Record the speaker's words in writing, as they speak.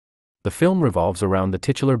The film revolves around the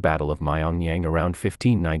titular Battle of Myeongnyang around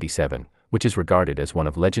 1597, which is regarded as one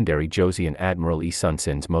of legendary Joseon Admiral Lee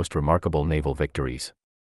Sun-sin's most remarkable naval victories.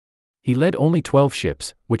 He led only 12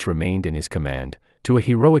 ships, which remained in his command, to a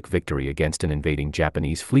heroic victory against an invading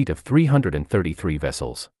Japanese fleet of 333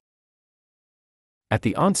 vessels. At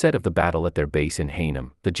the onset of the battle at their base in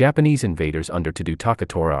Haenim, the Japanese invaders under Tadu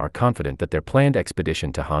Takatora are confident that their planned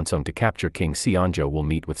expedition to Hansong to capture King Seonjo will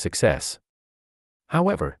meet with success.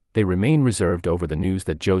 However, they remain reserved over the news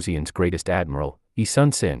that Joseon's greatest admiral, Lee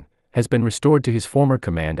Sun-sin, has been restored to his former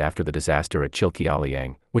command after the disaster at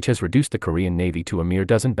Chilkyeolyang, which has reduced the Korean Navy to a mere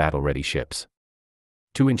dozen battle-ready ships.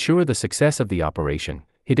 To ensure the success of the operation,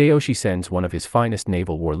 Hideyoshi sends one of his finest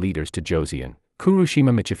naval war leaders to Joseon,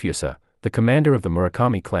 Kurushima Michifusa, the commander of the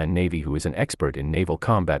Murakami clan navy, who is an expert in naval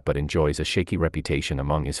combat but enjoys a shaky reputation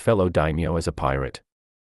among his fellow daimyo as a pirate.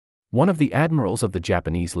 One of the admirals of the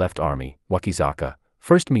Japanese left army, Wakizaka,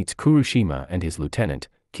 first meets Kurushima and his lieutenant,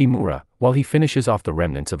 Kimura, while he finishes off the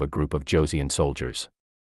remnants of a group of Joseon soldiers.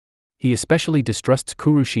 He especially distrusts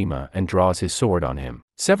Kurushima and draws his sword on him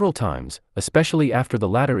several times, especially after the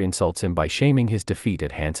latter insults him by shaming his defeat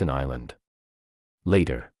at Hansen Island.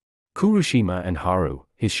 Later, Kurushima and Haru,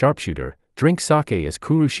 his sharpshooter, drink sake as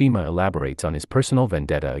Kurushima elaborates on his personal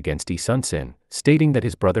vendetta against Lee Sun-sin, stating that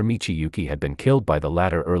his brother Michiyuki had been killed by the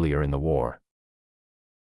latter earlier in the war.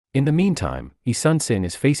 In the meantime, Lee Sun-sin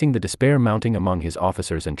is facing the despair mounting among his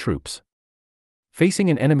officers and troops. Facing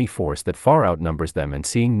an enemy force that far outnumbers them and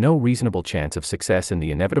seeing no reasonable chance of success in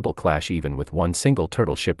the inevitable clash even with one single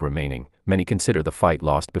turtle ship remaining, many consider the fight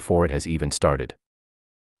lost before it has even started.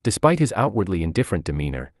 Despite his outwardly indifferent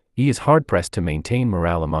demeanor, he is hard-pressed to maintain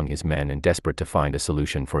morale among his men and desperate to find a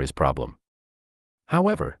solution for his problem.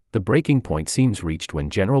 However, the breaking point seems reached when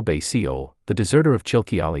General Bae Seol, the deserter of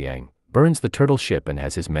Chilkyeolyang, burns the turtle ship and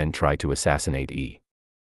has his men try to assassinate Yi.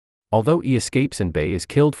 Although Yi escapes and Bae is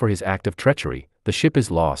killed for his act of treachery, the ship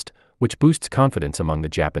is lost, which boosts confidence among the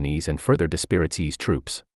Japanese and further dispirits Yi's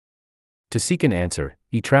troops. To seek an answer,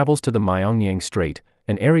 Yi travels to the Myeongnyang Strait,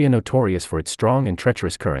 an area notorious for its strong and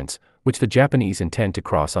treacherous currents, which the Japanese intend to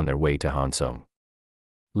cross on their way to Hansong.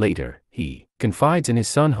 Later, he confides in his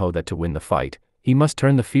son Ho that to win the fight, he must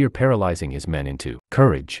turn the fear paralyzing his men into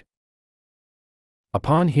courage.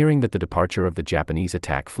 Upon hearing that the departure of the Japanese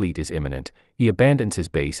attack fleet is imminent, he abandons his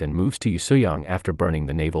base and moves to Yusuyang after burning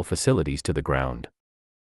the naval facilities to the ground.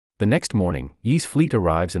 The next morning, Yi's fleet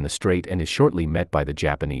arrives in the strait and is shortly met by the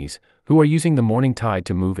Japanese, who are using the morning tide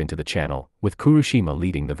to move into the channel, with Kurushima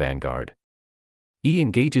leading the vanguard. Yi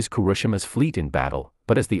engages Kuroshima's fleet in battle,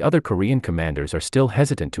 but as the other Korean commanders are still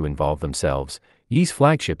hesitant to involve themselves, Yi's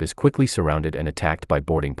flagship is quickly surrounded and attacked by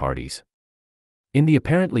boarding parties. In the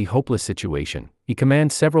apparently hopeless situation, he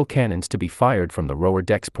commands several cannons to be fired from the lower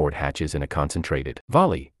deck's port hatches in a concentrated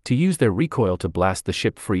volley, to use their recoil to blast the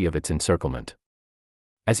ship free of its encirclement.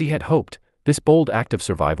 As he had hoped, this bold act of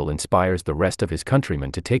survival inspires the rest of his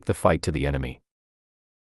countrymen to take the fight to the enemy.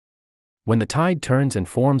 When the tide turns and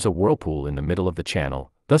forms a whirlpool in the middle of the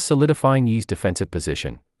channel, thus solidifying Yi's defensive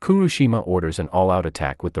position, Kurushima orders an all-out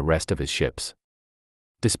attack with the rest of his ships.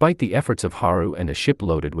 Despite the efforts of Haru and a ship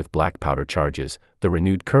loaded with black powder charges, the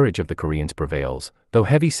renewed courage of the Koreans prevails, though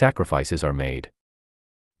heavy sacrifices are made.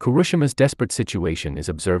 Kuroshima's desperate situation is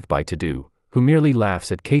observed by Tadu, who merely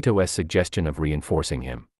laughs at Kato's suggestion of reinforcing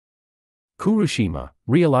him. Kurushima,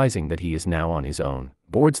 realizing that he is now on his own,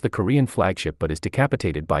 boards the Korean flagship but is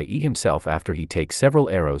decapitated by Yi himself after he takes several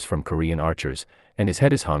arrows from Korean archers, and his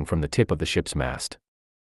head is hung from the tip of the ship's mast.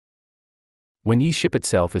 When Yi's ship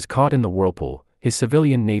itself is caught in the whirlpool, his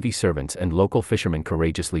civilian navy servants and local fishermen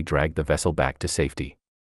courageously drag the vessel back to safety.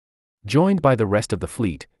 Joined by the rest of the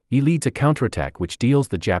fleet, Yi leads a counterattack which deals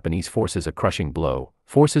the Japanese forces a crushing blow,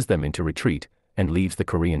 forces them into retreat, and leaves the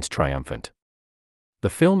Koreans triumphant. The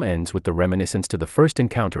film ends with the reminiscence to the first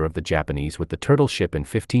encounter of the Japanese with the turtle ship in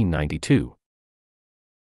 1592,